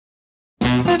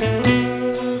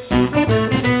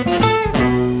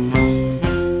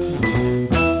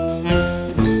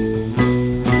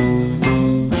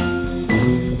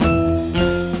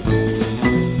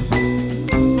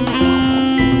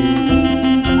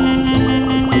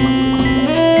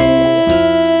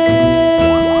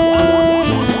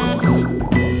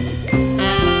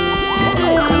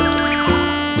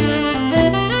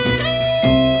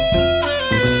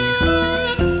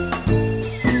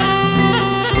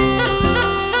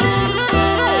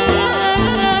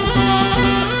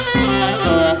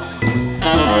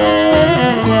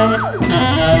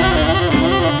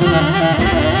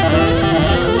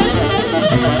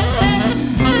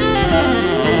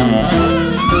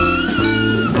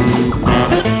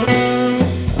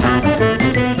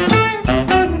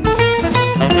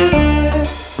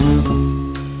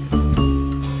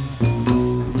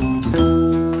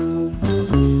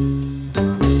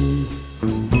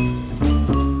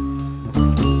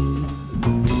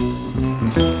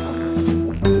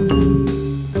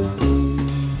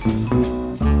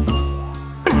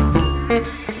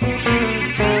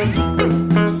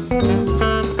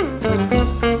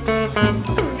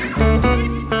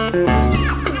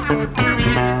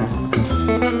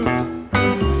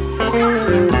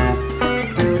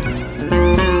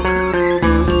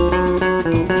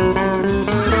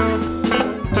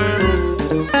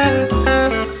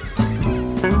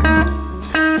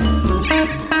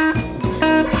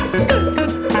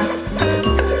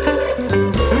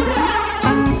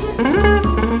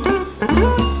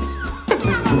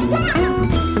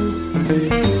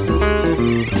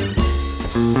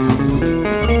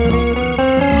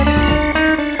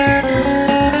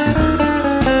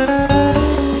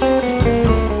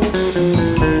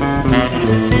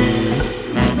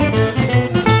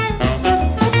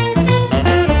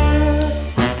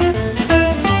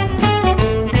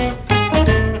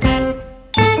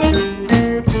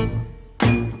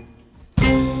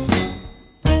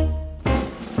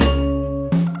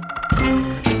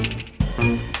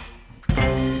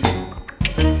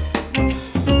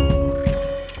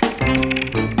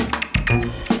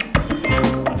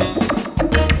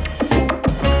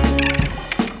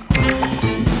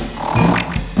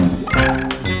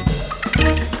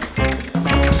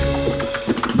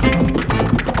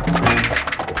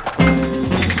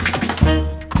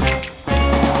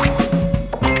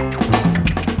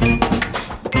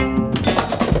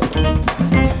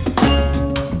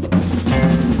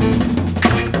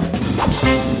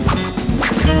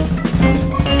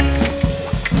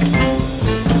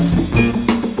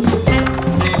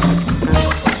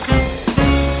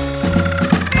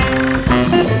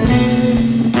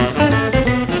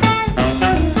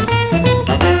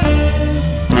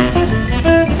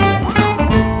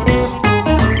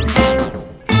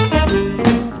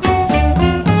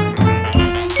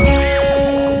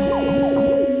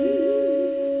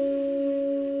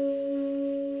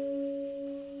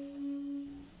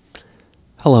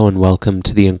Hello and welcome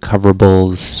to the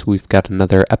Uncoverables. We've got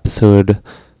another episode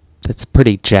that's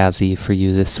pretty jazzy for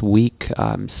you this week.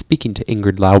 I'm speaking to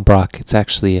Ingrid Laubrock. It's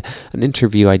actually an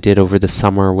interview I did over the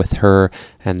summer with her,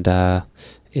 and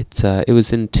it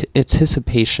was in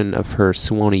anticipation of her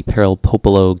Suoni Peril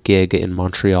Popolo gig in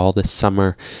Montreal this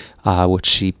summer, which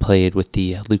she played with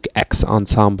the Luke X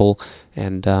Ensemble.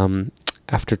 And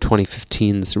after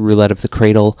 2015's Roulette of the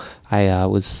Cradle, I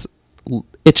was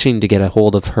itching to get a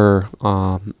hold of her,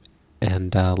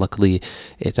 and luckily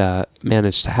it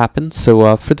managed to happen.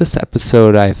 So for this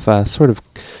episode, I've sort of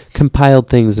compiled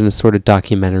things in a sort of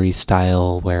documentary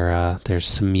style where there's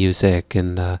some music,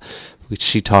 and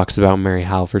she talks about Mary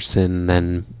Halvorson,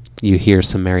 then you hear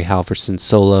some Mary Halvorson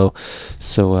solo.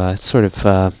 So it's sort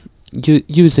of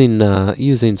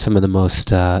using some of the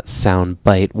most sound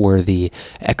bite worthy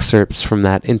excerpts from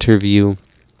that interview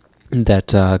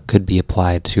that could be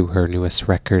applied to her newest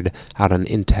record out on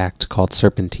Intact called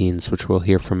Serpentines, which we'll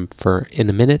hear from in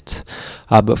a minute.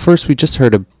 But first, we just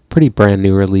heard a pretty brand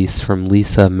new release from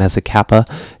Lisa Mezzacappa,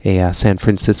 a San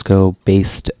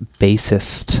Francisco-based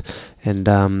bassist. And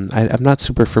I'm not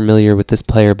super familiar with this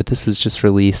player, but this was just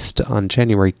released on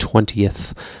January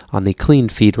 20th on the Clean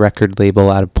Feed record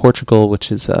label out of Portugal, which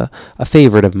is a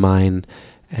favorite of mine.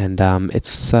 And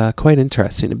it's quite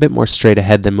interesting, a bit more straight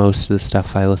ahead than most of the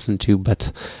stuff I listen to,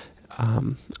 but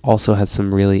also has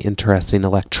some really interesting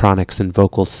electronics and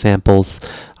vocal samples.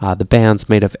 The band's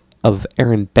made of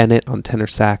Aaron Bennett on tenor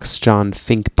sax, John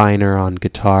Finkbeiner on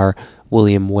guitar,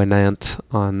 William Wenant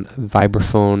on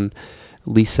vibraphone,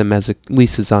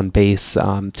 Lisa's on bass,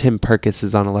 Tim Perkis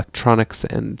is on electronics,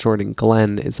 and Jordan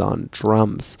Glenn is on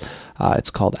drums. It's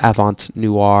called Avant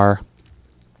Noir.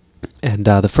 And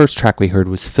the first track we heard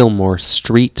was Fillmore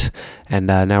Street, and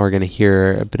now we're going to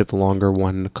hear a bit of a longer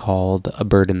one called A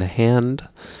Bird in the Hand.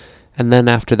 And then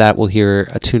after that, we'll hear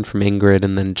a tune from Ingrid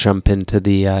and then jump into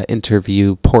the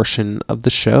interview portion of the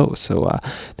show. So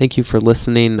thank you for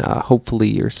listening. Hopefully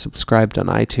you're subscribed on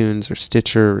iTunes or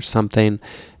Stitcher or something,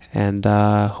 and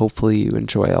hopefully you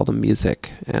enjoy all the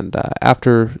music. And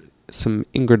after some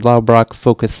Ingrid Laubrock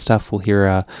focused stuff, we'll hear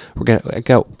I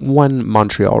got one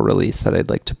Montreal release that I'd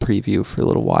like to preview for a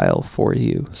little while for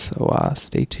you, so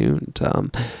stay tuned.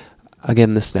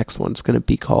 Again, this next one's going to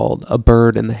be called A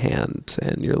Bird in the Hand,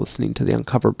 and you're listening to the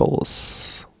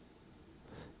Uncoverables,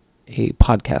 a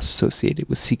podcast associated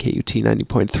with CKUT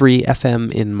 90.3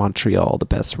 FM in Montreal, the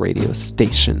best radio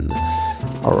station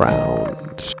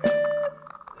around.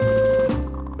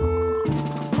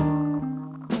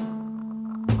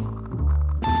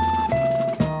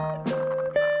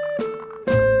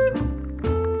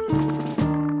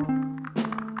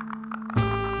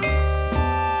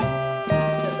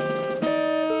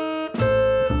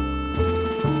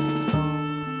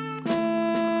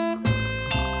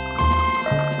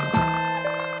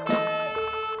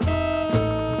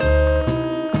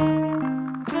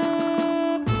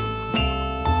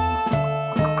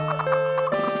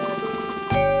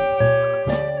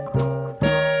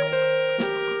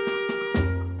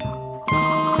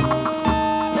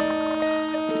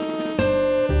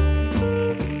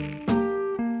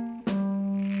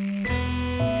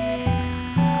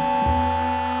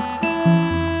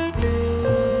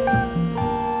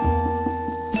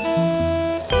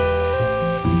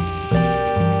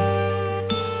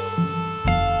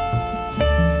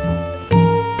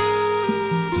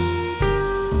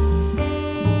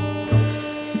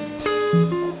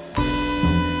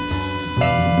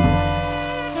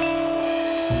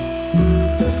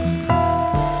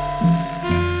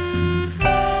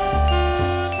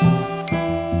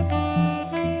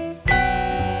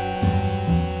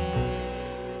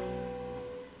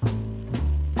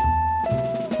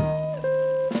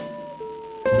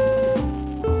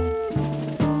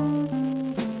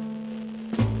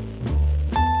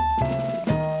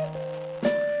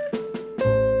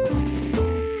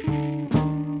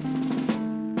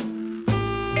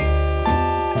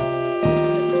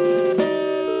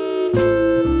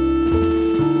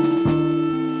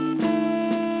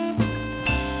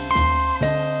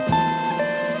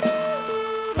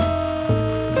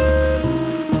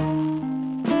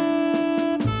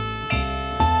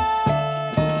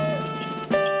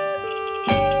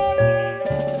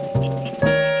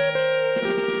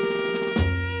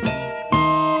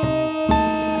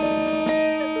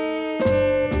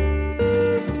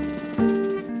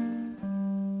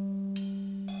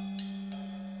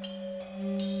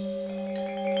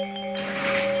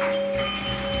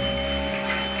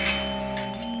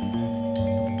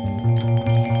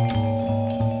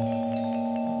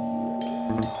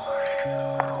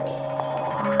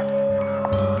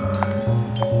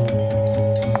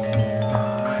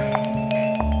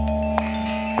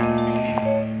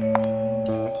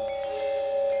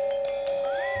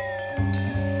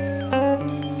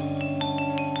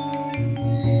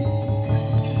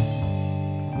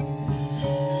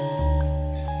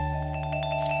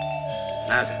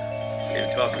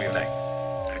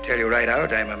 Right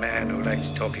out, I'm a man who likes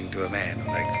talking to a man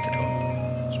who likes to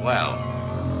talk.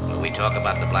 Swell. Will we talk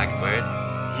about the blackbird?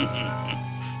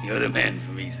 You're the man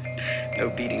for me, sir. No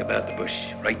beating about the bush,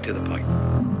 right to the point.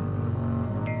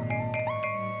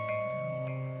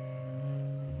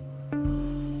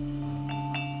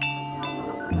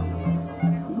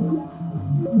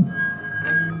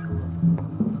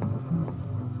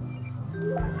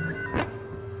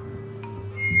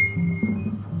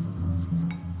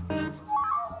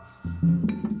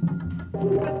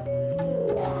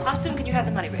 How soon can you have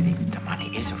the money ready? The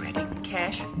money is ready.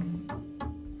 Cash?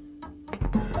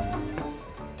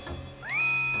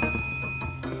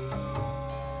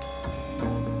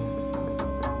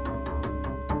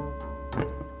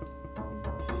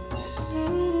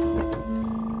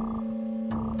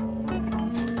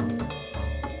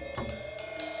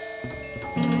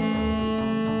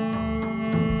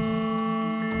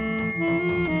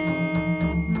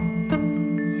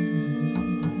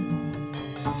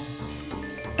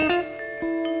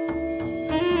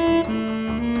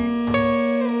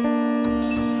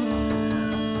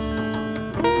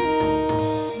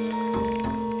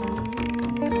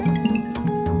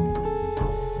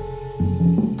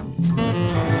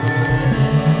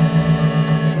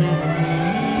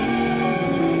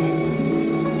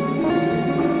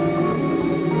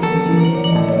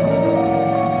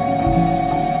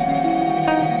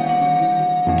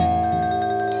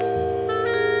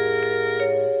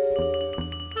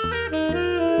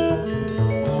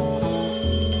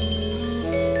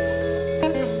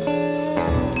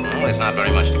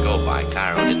 very much to go by.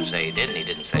 Cairo didn't say he did, and he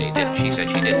didn't say he didn't. She said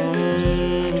she didn't.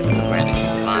 I took it for granted she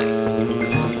was lying.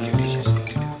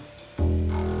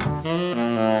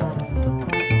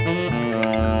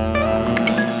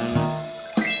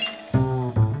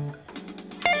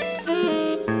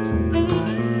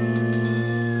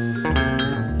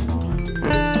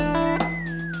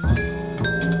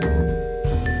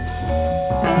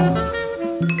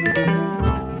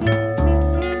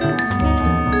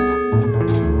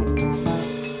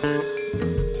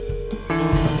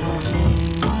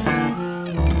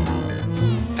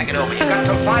 Think it over. You got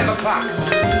till 5 o'clock.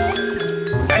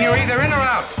 And you're either in or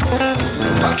out.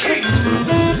 Okay.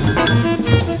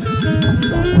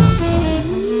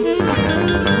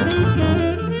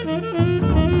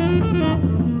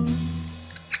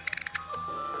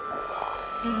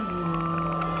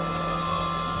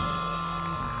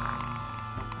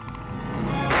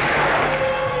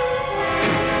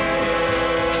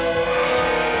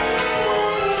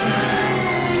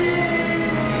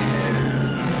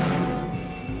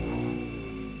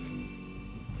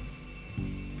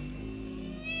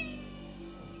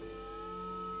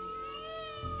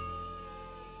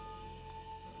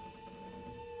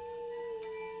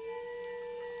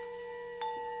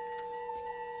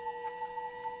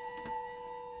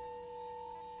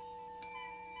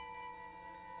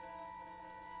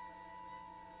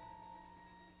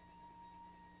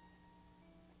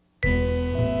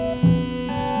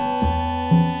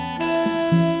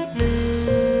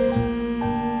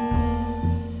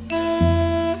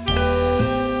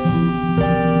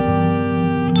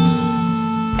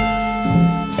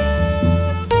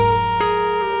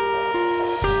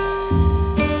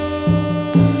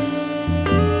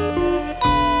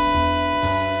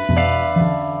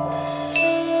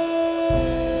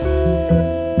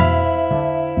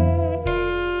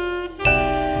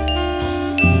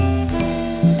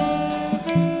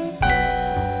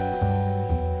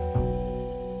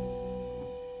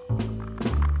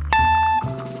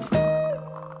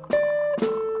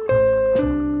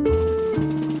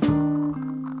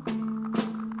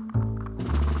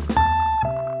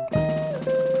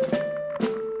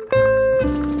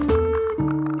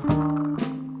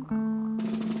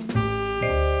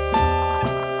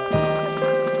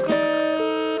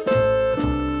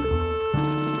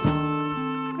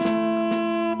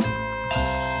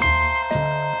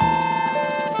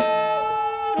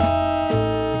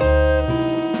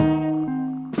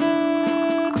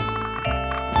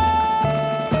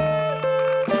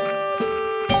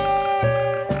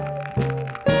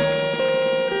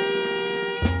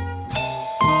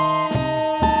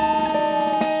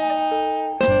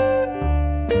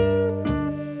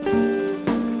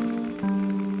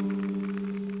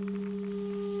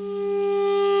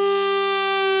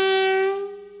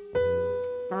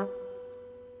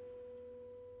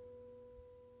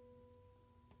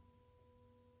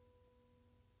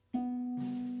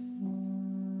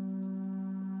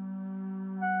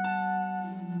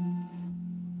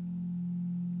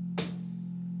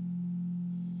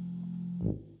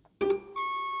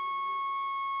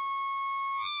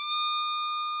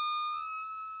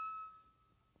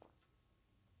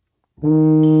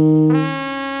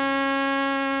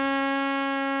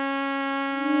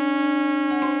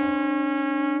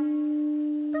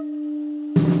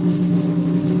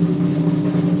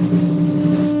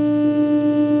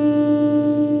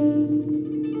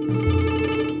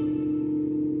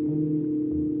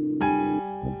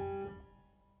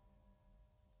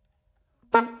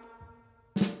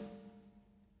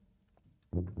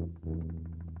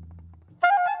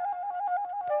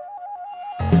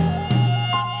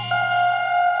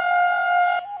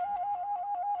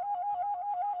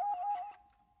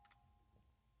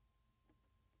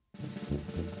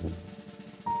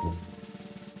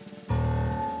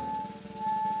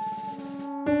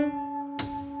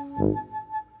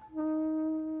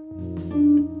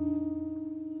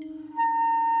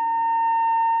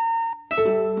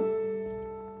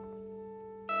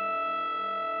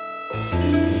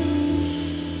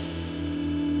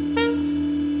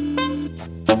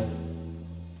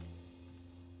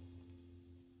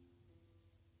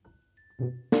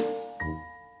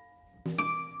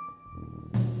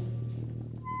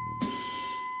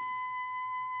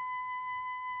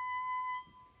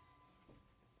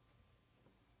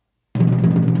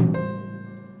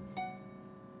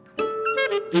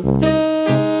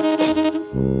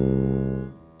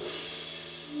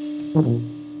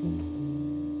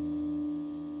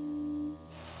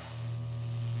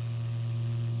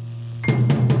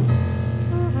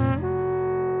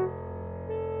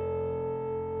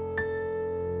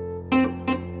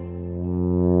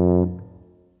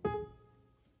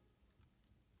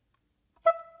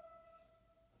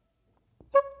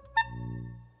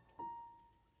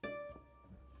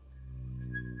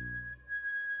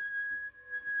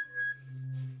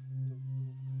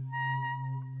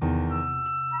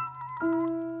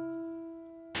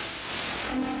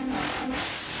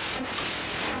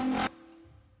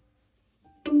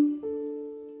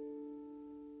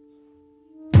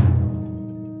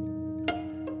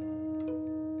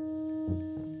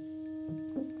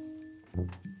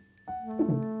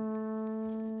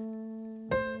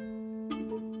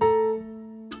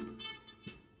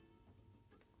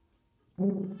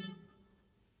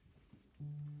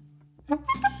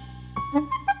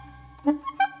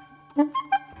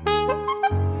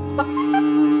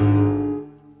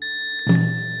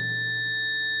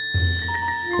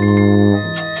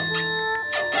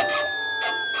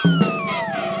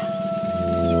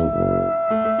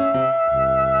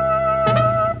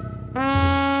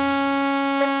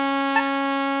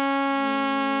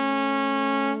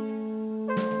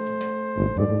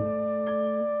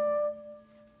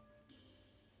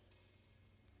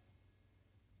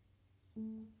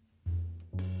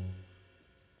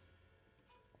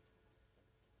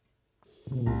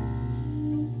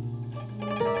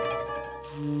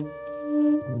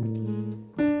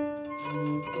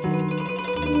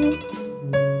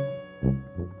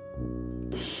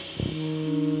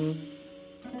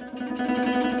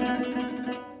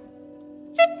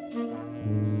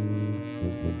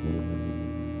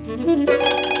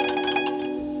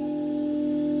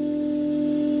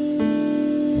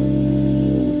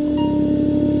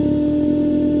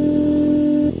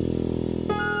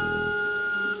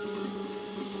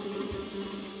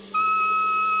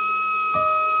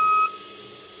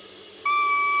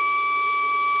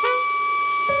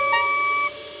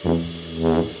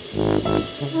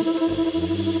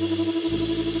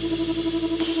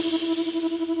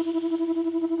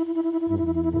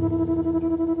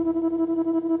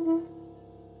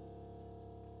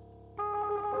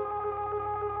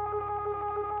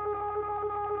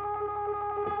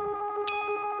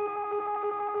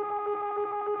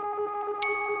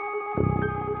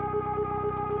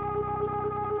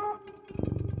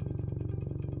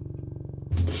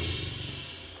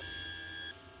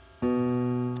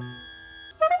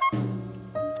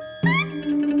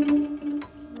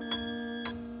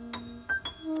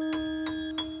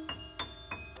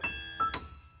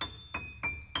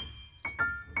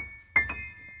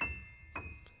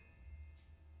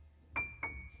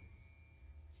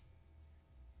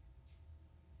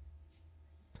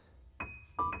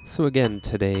 So again,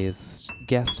 today's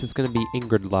guest is going to be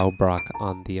Ingrid Laubrock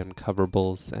on the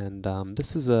Uncoverables, and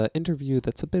this is an interview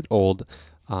that's a bit old.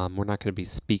 We're not going to be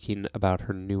speaking about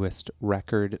her newest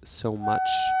record so much,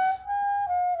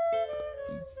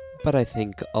 but I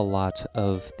think a lot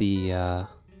of the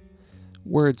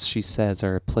words she says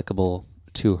are applicable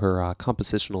to her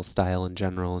compositional style in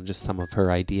general and just some of her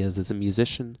ideas as a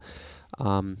musician.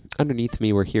 Underneath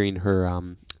me, we're hearing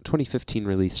her 2015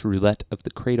 release, Roulette of the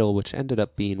Cradle, which ended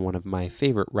up being one of my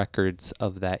favorite records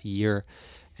of that year.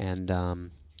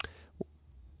 And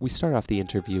we start off the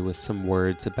interview with some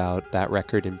words about that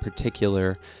record in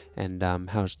particular and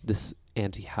how this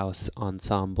anti-house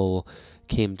ensemble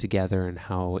came together and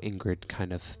how Ingrid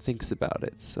kind of thinks about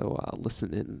it. So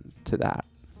listen in to that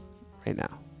right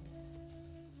now.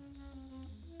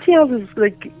 Anti-house is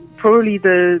like probably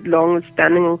the longest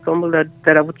standing ensemble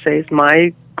that I would say is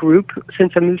my group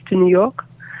since I moved to New York.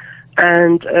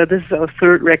 And this is our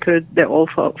third record. They're all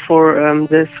for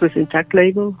the Swiss Intact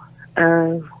label,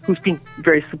 who's been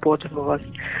very supportive of us.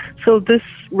 So this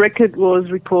record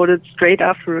was recorded straight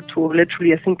after a tour,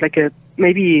 literally I think like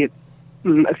maybe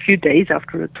a few days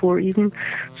after a tour even.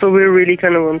 So we were really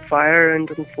kind of on fire and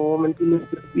on form, and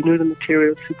we knew the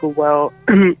material super well.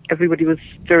 Everybody was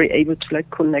very able to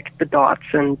like connect the dots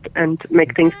and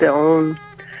make things their own.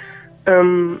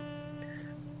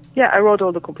 Yeah, I wrote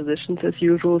all the compositions as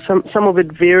usual. Some of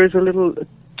it veers a little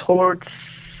towards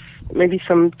maybe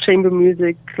some chamber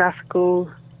music, the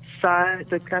classical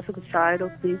side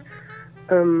of the.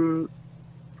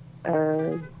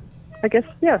 I guess,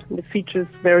 yeah, the features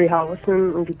Barry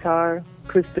Howison on guitar,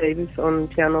 Chris Davis on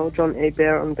piano, John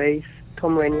Hebert on bass,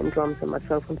 Tom Rainey on drums, and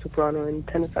myself on soprano and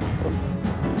tenor saxophone.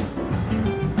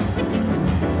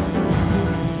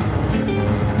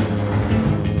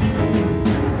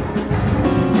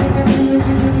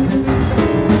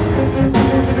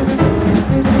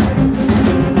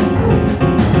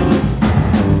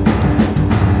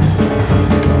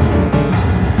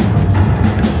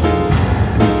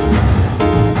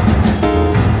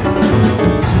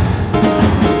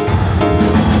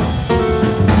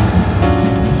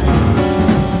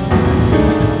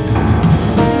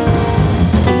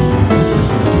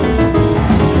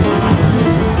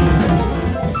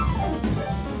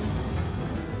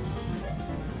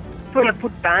 When I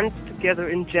put bands together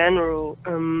in general,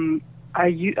 I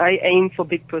aim for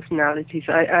big personalities.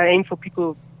 I aim for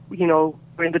people, you know,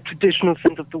 in the traditional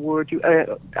sense of the word.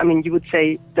 I mean, you would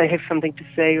say they have something to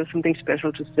say or something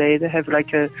special to say. They have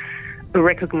like a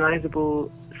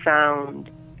recognizable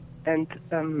sound and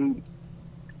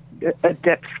a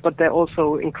depth, but they're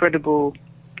also incredible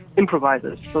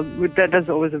improvisers. So that's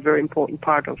always a very important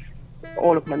part of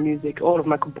all of my music, all of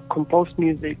my composed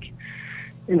music,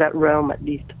 in that realm at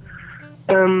least.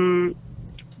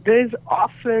 there's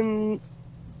often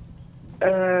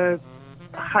a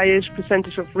highish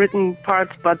percentage of written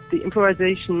parts, but the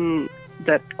improvisation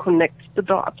that connects the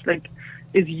dots, like,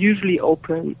 is usually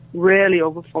open, rarely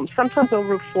over form. Sometimes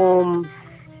over form,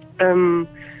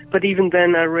 but even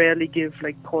then I rarely give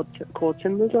like chord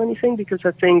symbols or anything, because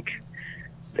I think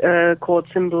chord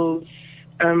symbols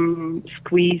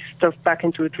squeeze stuff back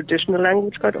into a traditional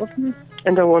language quite often,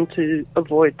 and I want to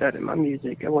avoid that in my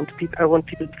music. I want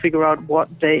people to figure out what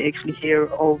they actually hear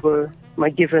over my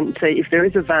given. Say, if there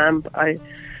is a vamp, I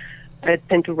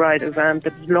tend to write a vamp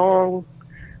that's long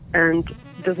and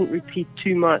doesn't repeat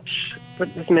too much, but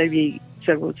there's maybe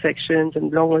several sections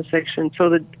and longer sections, so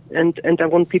that and I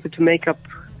want people to make up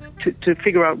to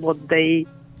figure out what they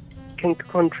can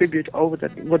contribute over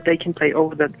that, what they can play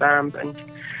over that vamp. And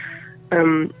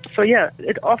so yeah,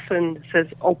 it often says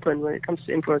open when it comes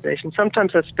to improvisation.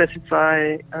 Sometimes I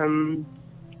specify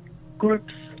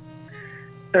groups,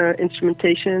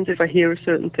 instrumentations if I hear a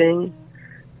certain thing,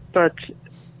 but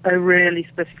I rarely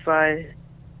specify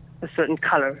a certain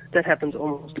color. That happens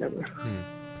almost never.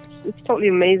 It's totally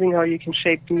amazing how you can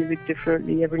shape the music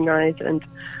differently every night, and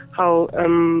how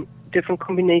different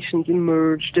combinations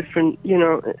emerge, different,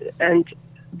 and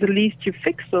the least you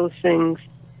fix those things,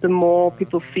 the more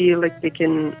people feel like they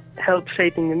can help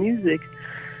shaping the music.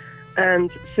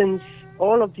 And since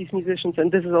all of these musicians,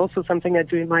 and this is also something I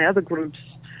do in my other groups,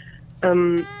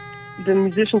 the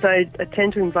musicians I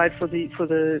tend to invite for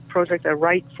the project I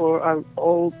write for are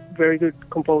all very good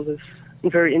composers,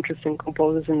 and very interesting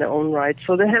composers in their own right.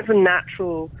 So they have a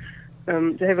natural,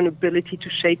 they have an ability to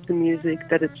shape the music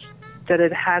that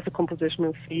it has a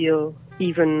compositional feel,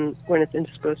 even when it's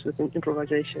interspersed with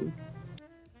improvisation.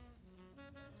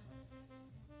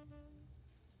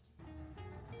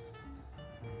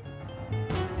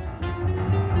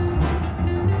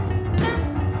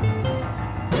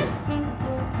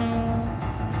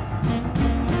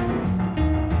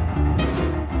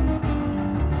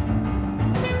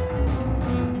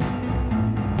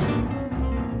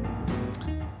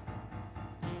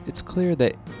 It's clear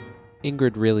that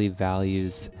Ingrid really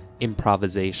values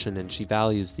improvisation, and she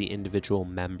values the individual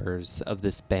members of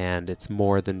this band. It's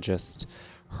more than just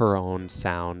her own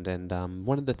sound. And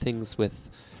one of the things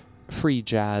with free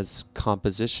jazz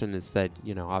composition is that,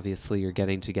 obviously you're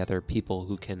getting together people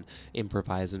who can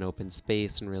improvise in open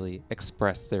space and really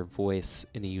express their voice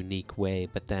in a unique way.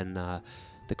 But then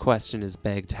the question is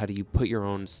begged, how do you put your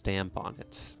own stamp on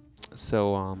it?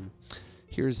 So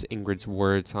here's Ingrid's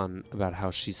words about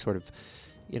how she sort of,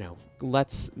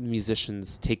 lets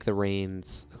musicians take the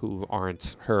reins who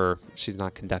aren't her. She's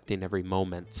not conducting every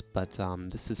moment, but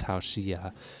this is how she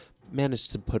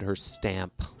managed to put her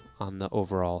stamp on the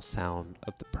overall sound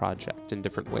of the project in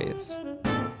different ways.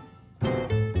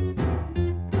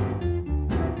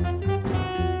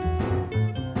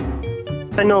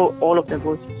 I know all of their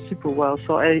voices super well,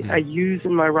 so I use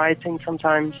in my writing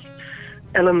sometimes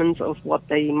elements of what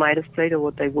they might have played or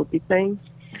what they would be playing.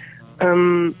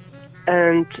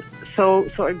 And so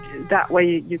that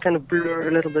way you kind of blur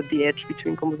a little bit the edge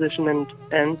between composition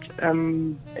and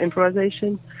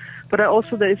improvisation. But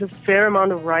there is a fair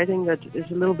amount of writing that is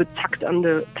a little bit tucked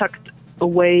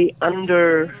away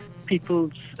under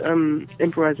people's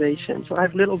improvisation. So I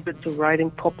have little bits of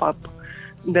writing pop up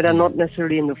that are not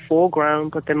necessarily in the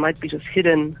foreground, but they might be just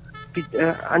hidden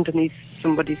underneath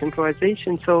somebody's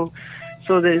improvisation. So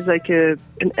there's like an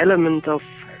element of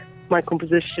my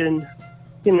composition,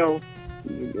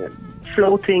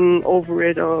 floating over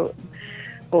it or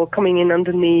coming in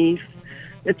underneath.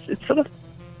 It's sort of,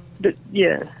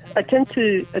 yeah. I tend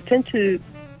to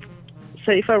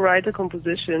say, if I write a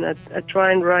composition, I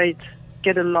try and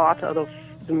get a lot out of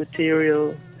the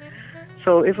material.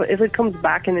 So if it comes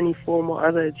back in any form or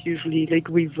other, it's usually like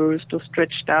reversed or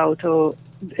stretched out or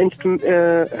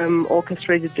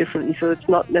orchestrated differently. So it's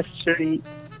not necessarily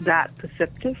that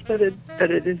perceptive that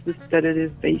it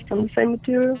is based on the same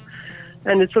material,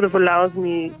 and it sort of allows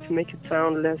me to make it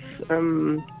sound less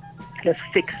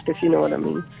fixed, if you know what I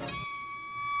mean.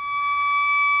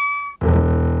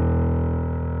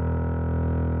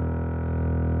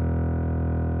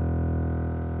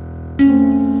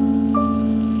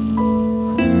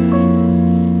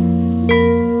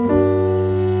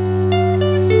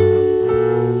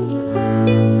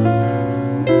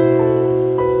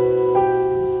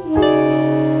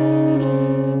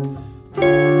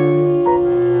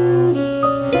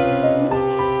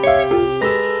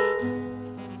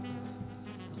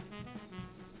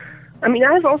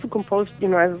 I've also composed,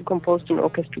 I've composed an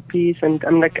orchestral piece, and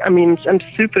I'm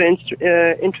super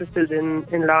interested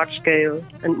in large scale,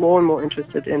 and more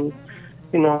interested in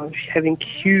you know, having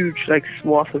huge like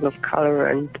swathes of color,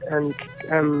 and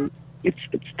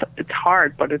it's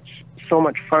hard, but it's so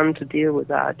much fun to deal with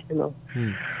that, you know.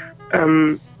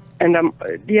 And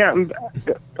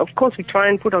of course we try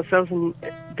and put ourselves in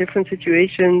different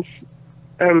situations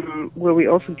where we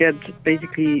also get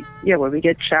where we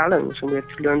get challenged and we have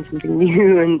to learn something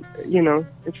new, and you know,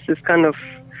 it's this kind of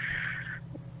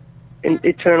an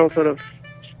eternal sort of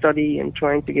study and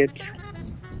trying to get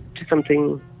to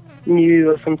something new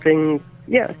or something,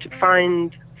 to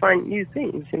find new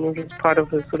things, you know, just part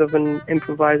of a sort of an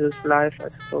improviser's life, I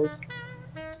suppose.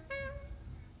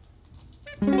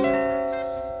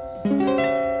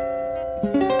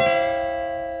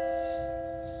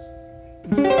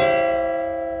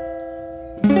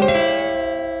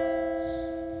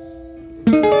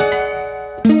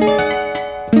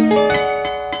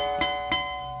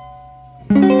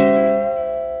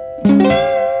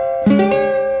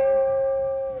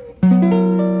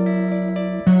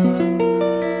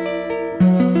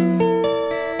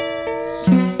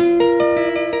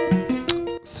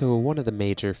 So one of the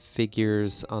major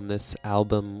figures on this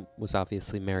album was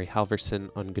obviously Mary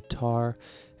Halvorson on guitar,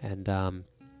 and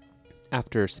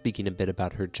after speaking a bit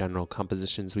about her general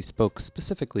compositions, we spoke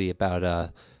specifically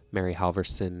about Mary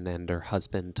Halvorson and her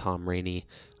husband, Tom Rainey.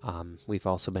 We've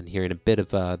also been hearing a bit of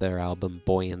their album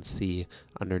Buoyancy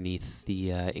underneath the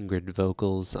Ingrid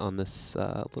vocals on this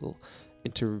little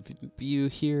interview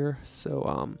here.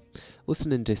 So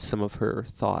listening to some of her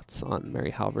thoughts on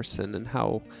Mary Halvorson and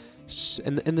how,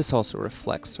 and this also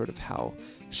reflects sort of how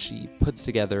she puts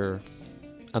together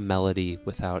a melody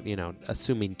without, you know,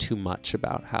 assuming too much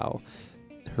about how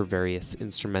her various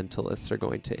instrumentalists are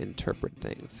going to interpret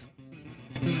things.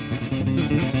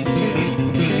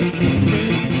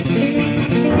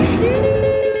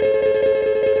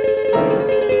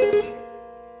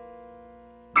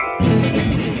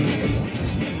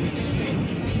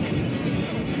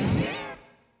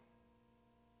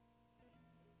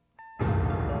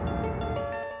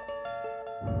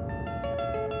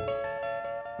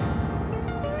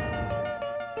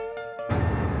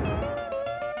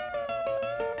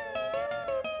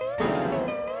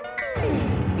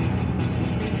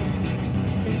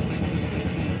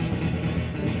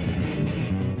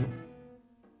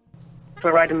 If I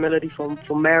write a melody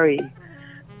for Mary,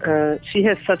 she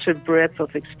has such a breadth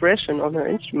of expression on her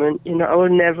instrument. You know, I will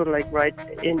never like write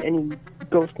in any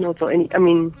ghost notes or any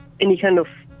kind of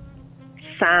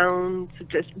sound.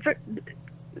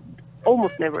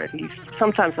 Almost never, at least.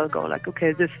 Sometimes I'll go like,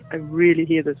 okay, I really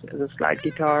hear this as a slide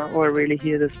guitar, or I really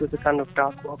hear this with a kind of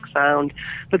dark rock sound.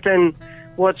 But then,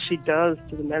 what she does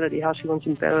to the melody, how she wants to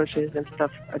embellish it and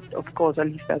stuff, of course, I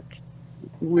leave that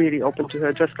really open to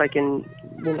her, just like in,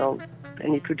 you know,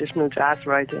 any traditional jazz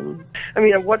writing. I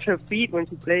mean, I watch her feet when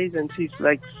she plays, and she's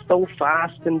like so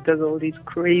fast and does all these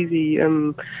crazy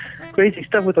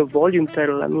stuff with her volume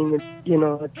pedal. I mean,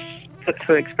 that's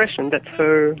her expression. That's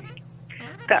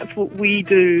what we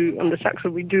do on the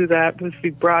saxophone. We do that with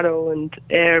vibrato and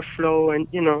airflow, and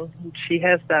you know, she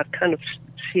has that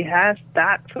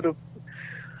sort of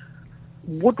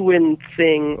woodwind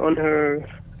thing on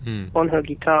her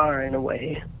guitar in a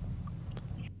way.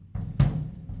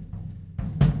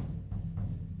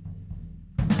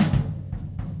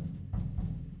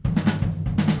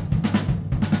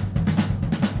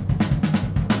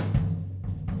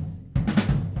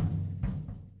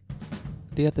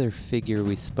 The other figure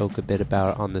we spoke a bit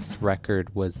about on this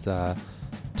record was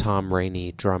Tom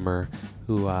Rainey, drummer,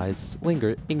 who is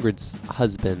Ingrid's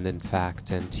husband, in fact,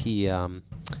 and he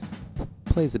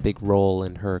plays a big role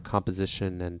in her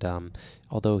composition, and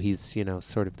although he's, you know,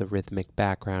 sort of the rhythmic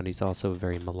background, he's also a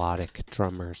very melodic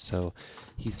drummer, so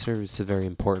he serves a very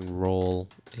important role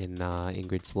in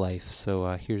Ingrid's life.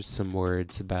 So here's some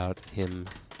words about him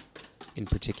in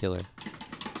particular.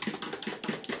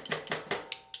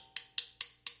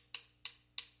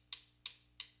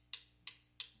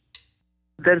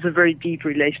 There's a very deep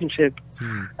relationship,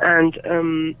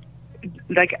 and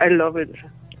like I love it.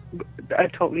 I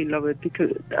totally love it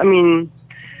because I mean,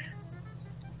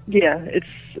 yeah, it's.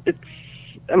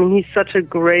 I mean, he's such a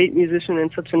great musician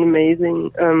and such an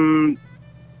amazing.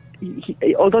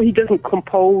 Although he doesn't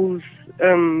compose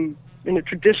in a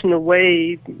traditional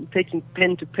way, taking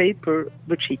pen to paper,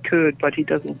 which he could, but he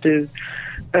doesn't do.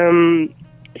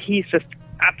 He's just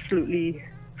absolutely,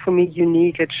 for me,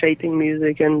 unique at shaping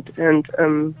music, and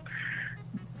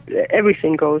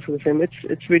everything goes with him.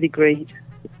 It's really great.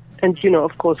 And you know,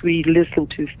 of course, we listen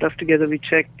to stuff together. We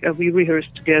check, we rehearse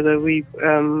together. We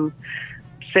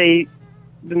say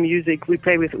the music. We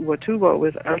play with Uwe Tuba,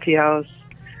 with Anti House.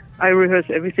 I rehearse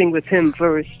everything with him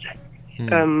first.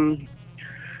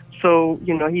 so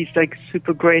he's like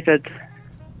super great at,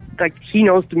 like, he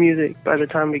knows the music by the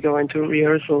time we go into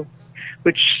rehearsal,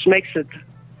 which makes it,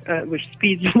 which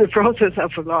speeds the process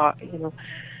up a lot.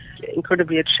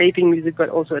 Incredibly at shaping music, but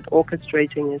also at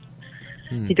orchestrating it.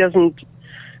 He doesn't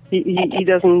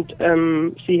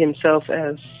see himself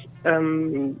as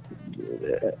the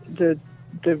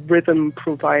rhythm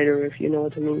provider, if you know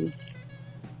what I mean.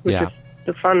 Which is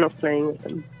the fun of playing with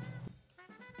him.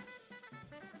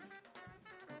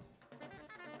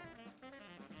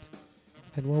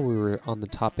 And while we were on the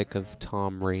topic of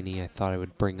Tom Rainey, I thought I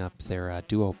would bring up their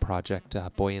duo project,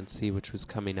 Buoyancy, which was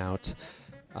coming out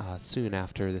soon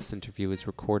after this interview was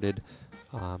recorded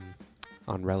on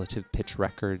Relative Pitch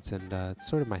Records. And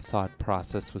sort of my thought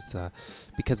process was,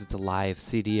 because it's a live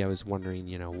CD, I was wondering,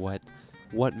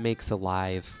 what makes a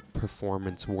live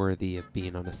performance worthy of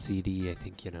being on a CD? I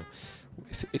think,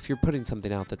 if you're putting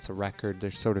something out that's a record,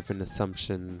 there's sort of an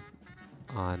assumption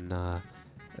on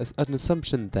an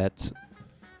assumption that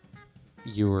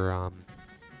your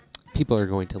people are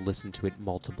going to listen to it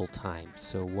multiple times.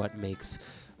 So what makes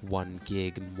one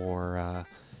gig more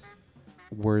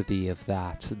worthy of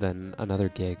that than another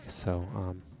gig? So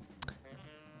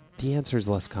the answer is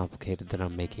less complicated than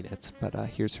I'm making it, but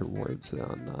here's her words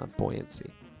on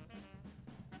Buoyancy.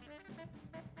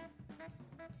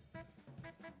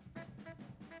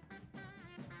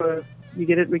 You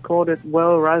get it recorded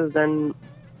well rather than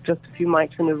just a few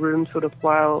mics in the room sort of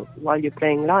while you're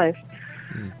playing live.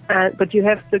 But you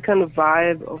have the kind of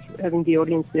vibe of having the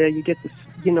audience there. You get this,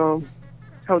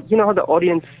 how the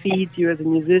audience feeds you as a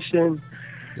musician.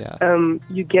 Yeah.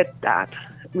 You get that,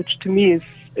 which to me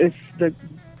is the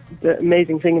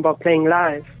amazing thing about playing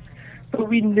live. So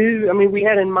we knew, we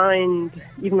had in mind,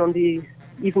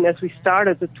 even as we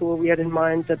started the tour, we had in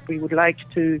mind that we would like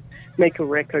to make a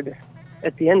record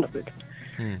at the end of it.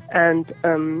 And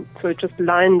so it just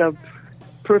lined up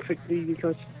perfectly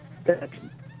because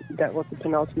that was the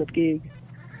penultimate gig.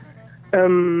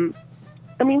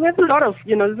 We have a lot of,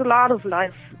 there's a lot of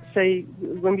live, say,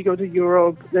 when we go to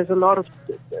Europe, there's a lot of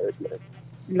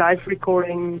live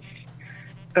recordings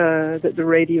that the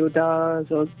radio does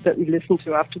or that we listen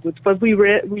to afterwards. But we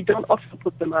don't often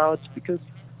put them out because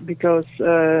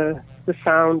the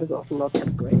sound is often not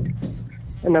that great.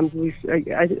 And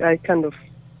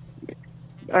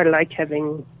I like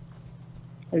having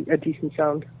a decent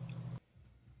sound.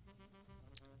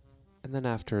 And then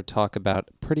after a talk about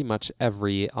pretty much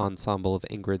every ensemble of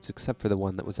Ingrid's, except for the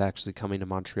one that was actually coming to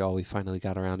Montreal, we finally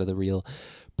got around to the real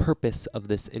purpose of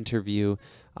this interview.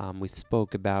 We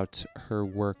spoke about her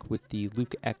work with the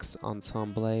Luke X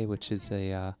Ensemble, which is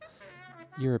a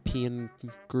European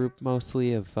group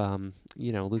mostly of,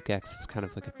 Luke X is kind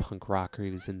of like a punk rocker.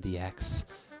 He was in the X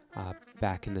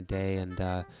back in the day,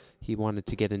 and he wanted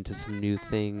to get into some new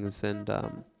things, and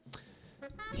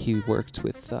he worked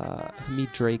with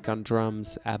Hamid Drake on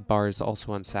drums, Ab Bars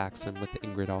also on sax, and with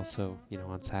Ingrid also,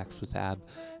 on sax with Ab.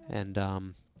 And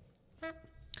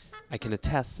I can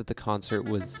attest that the concert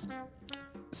was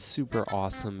super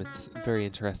awesome. It's very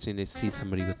interesting to see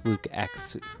somebody with Luke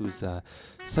X, who's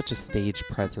such a stage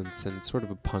presence and sort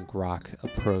of a punk rock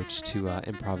approach to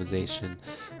improvisation,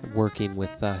 working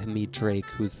with Hamid Drake,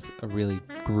 who's a really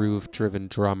groove-driven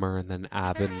drummer, and then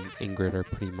Ab and Ingrid are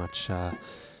pretty much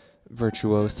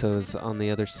virtuosos on the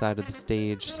other side of the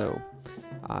stage. So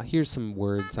here's some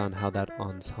words on how that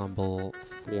ensemble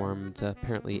formed.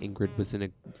 Apparently Ingrid was in a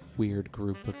weird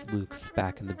group of Luke's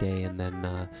back in the day, and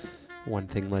then one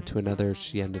thing led to another.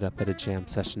 She ended up at a jam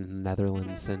session in the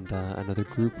Netherlands, and another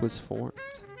group was formed.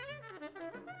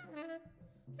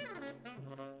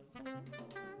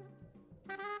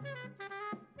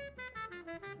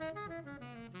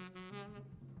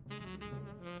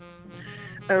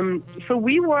 So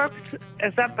we worked,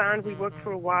 as that band, we worked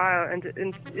for a while, and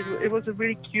it was a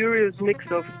really curious mix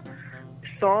of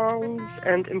songs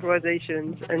and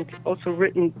improvisations, and also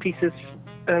written pieces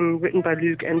written by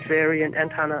Luke and Vary and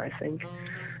Hannah, I think.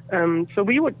 So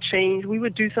we would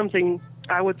do something.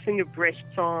 I would sing a Brecht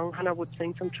song, Hannah would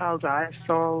sing some Charles Ives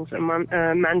songs,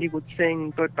 and Mandy would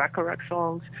sing Burt Bacharach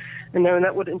songs, and then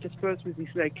that would intersperse with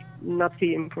these like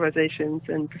nutty improvisations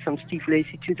and some Steve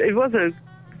Lacy tunes. It was a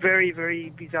very,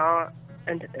 very bizarre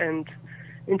and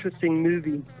interesting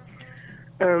movie.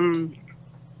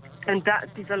 And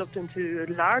that developed into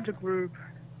a larger group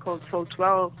called Soul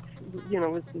 12,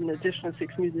 with an additional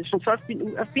 6 musicians. So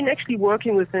I've been actually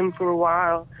working with him for a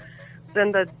while.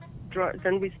 Then that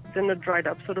dried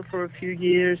up sort of for a few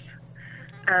years.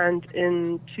 And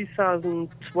in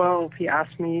 2012, he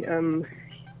asked me.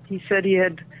 He said he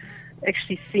had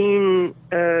actually seen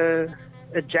a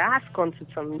jazz concert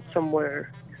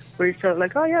somewhere, where he felt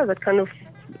like, oh yeah, that kind of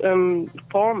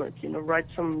format, write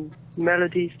some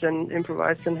melodies, then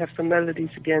improvise, and have some melodies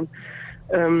again.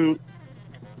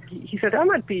 He said, I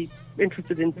might be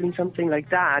interested in doing something like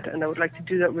that, and I would like to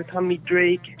do that with Hamid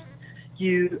Drake,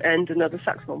 you, and another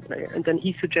saxophone player. And then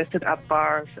he suggested Ab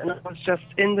Bars, and I was just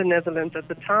in the Netherlands at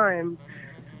the time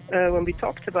when we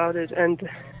talked about it, and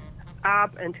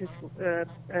Ab and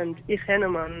Ich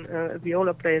Henneman, a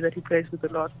viola player that he plays with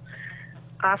a lot,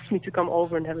 asked me to come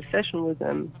over and have a session with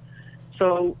them.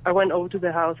 So I went over to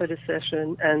the house, had a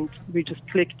session, and we just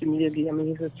clicked immediately. I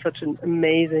mean, he's such an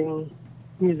amazing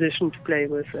musician to play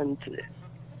with, and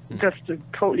just a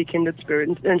totally kindred spirit,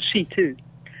 and she too.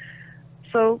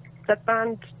 So that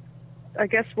band, I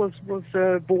guess, was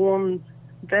born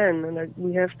then, and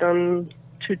we have done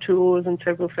 2 tours and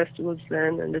several festivals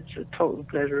then, and it's a total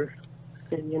pleasure.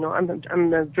 And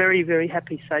I'm a very, very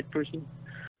happy side person.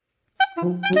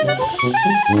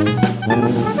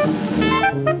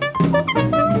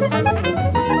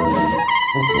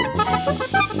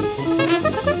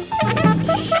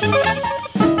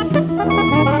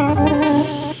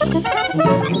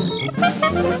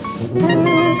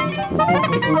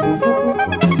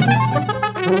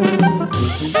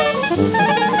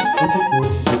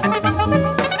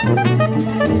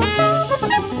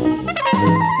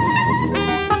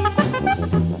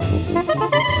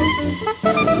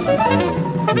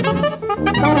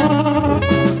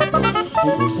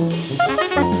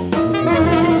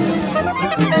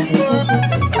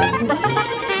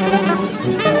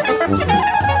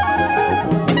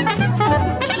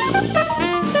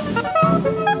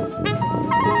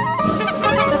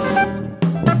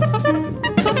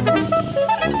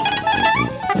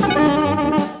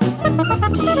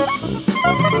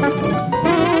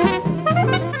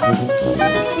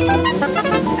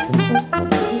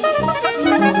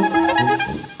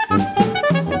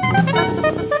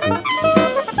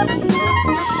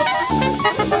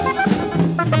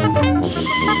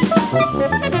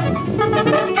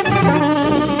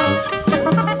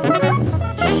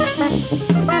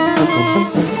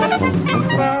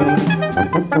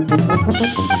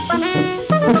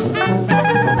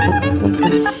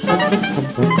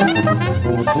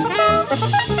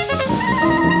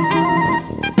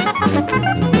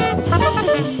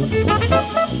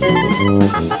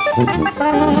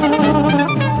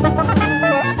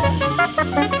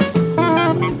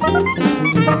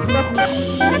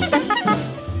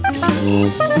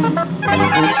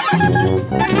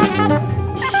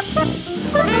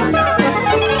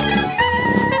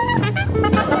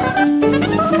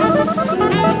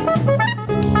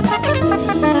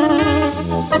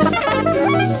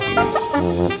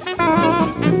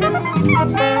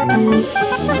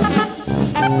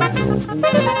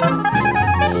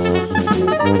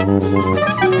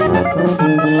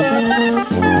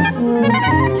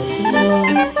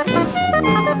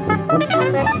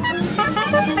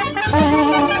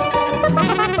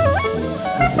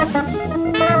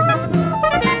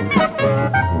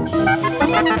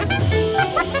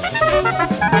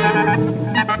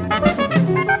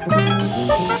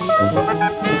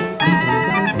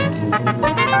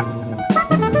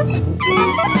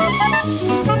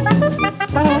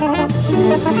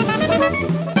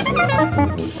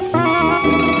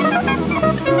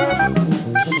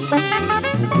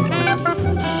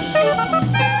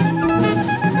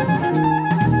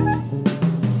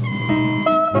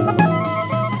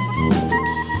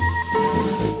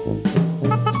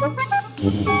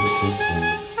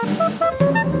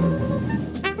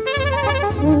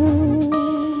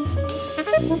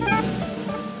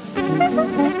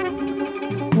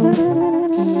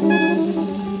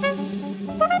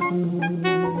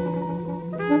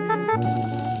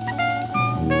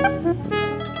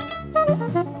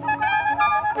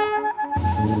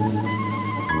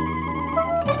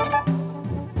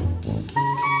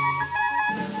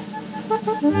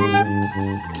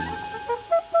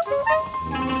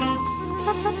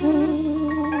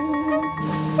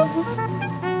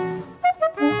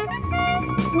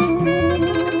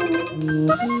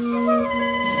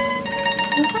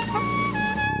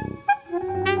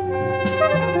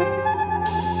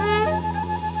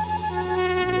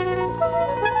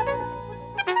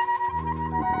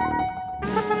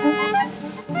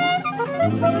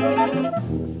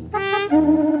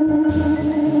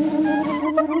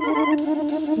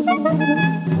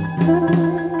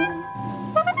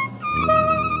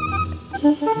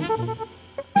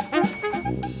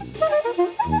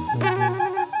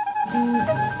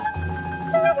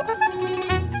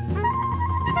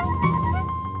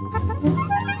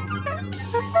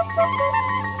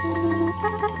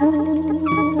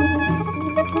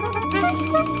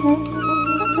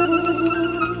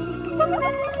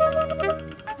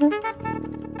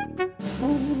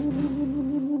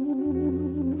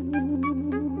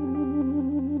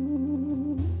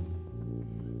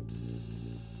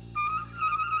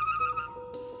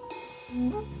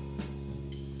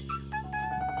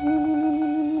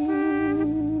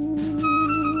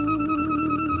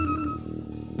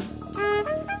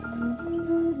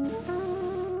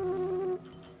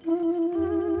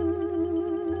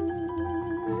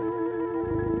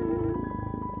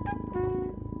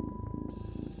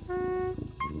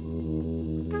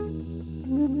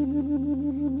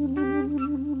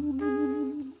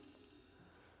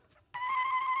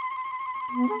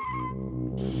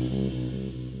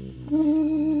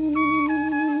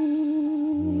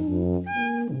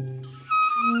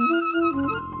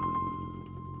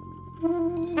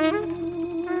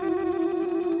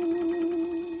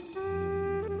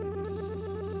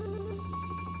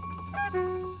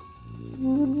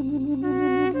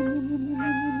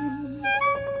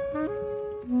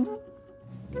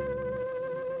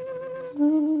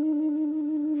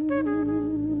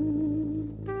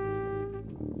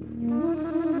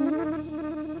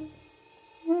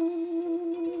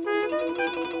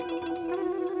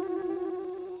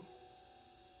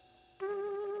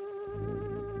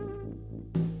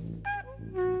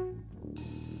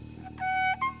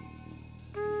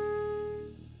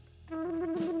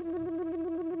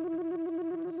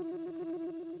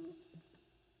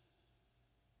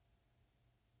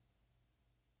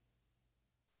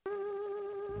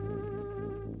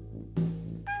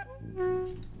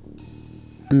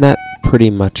 And that pretty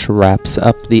much wraps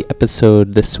up the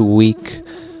episode this week.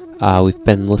 We've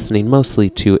been listening mostly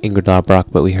to Ingrid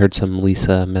Laubrock, but we heard some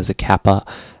Lisa Mezzacappa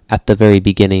at the very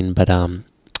beginning. But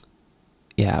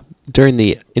during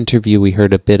the interview, we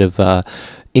heard a bit of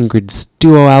Ingrid's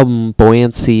duo album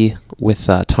Buoyancy with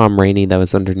Tom Rainey. That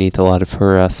was underneath a lot of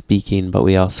her speaking, but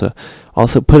we also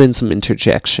put in some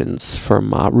interjections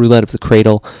from Roulette of the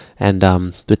Cradle, and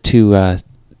the two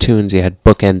tunes you had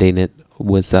bookending it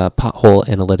was Pothole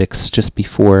Analytics just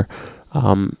before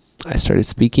I started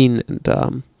speaking,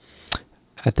 and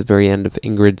at the very end of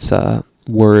Ingrid's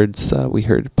words, we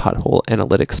heard Pothole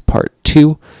Analytics Part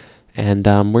 2, and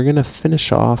we're going to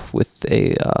finish off with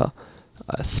a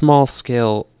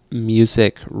small-scale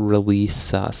music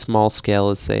release. Small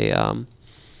Scale is a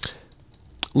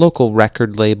local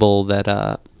record label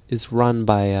that is run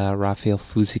by Raphael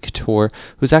Fouzi Couture,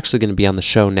 who's actually going to be on the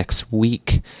show next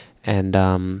week.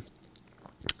 And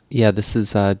this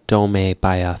is Dome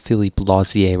by Philippe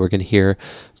Lausier. We're going to hear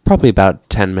probably about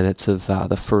 10 minutes of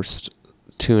the first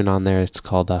tune on there. It's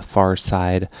called Far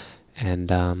Side.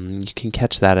 And you can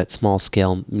catch that at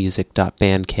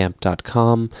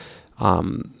smallscalemusic.bandcamp.com.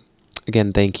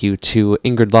 Again, thank you to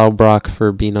Ingrid Laubrock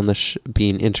for being on the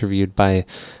being interviewed by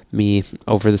me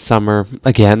over the summer.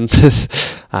 Again,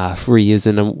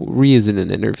 reusing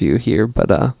an interview here,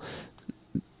 but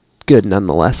good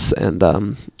nonetheless.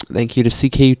 And thank you to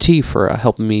CKUT for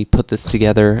helping me put this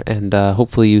together. And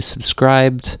hopefully you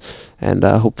subscribed, and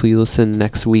hopefully you listen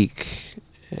next week.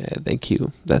 Thank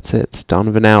you. That's it.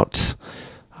 Donovan out.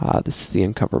 This is the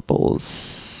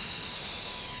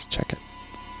Uncoverables. Check it.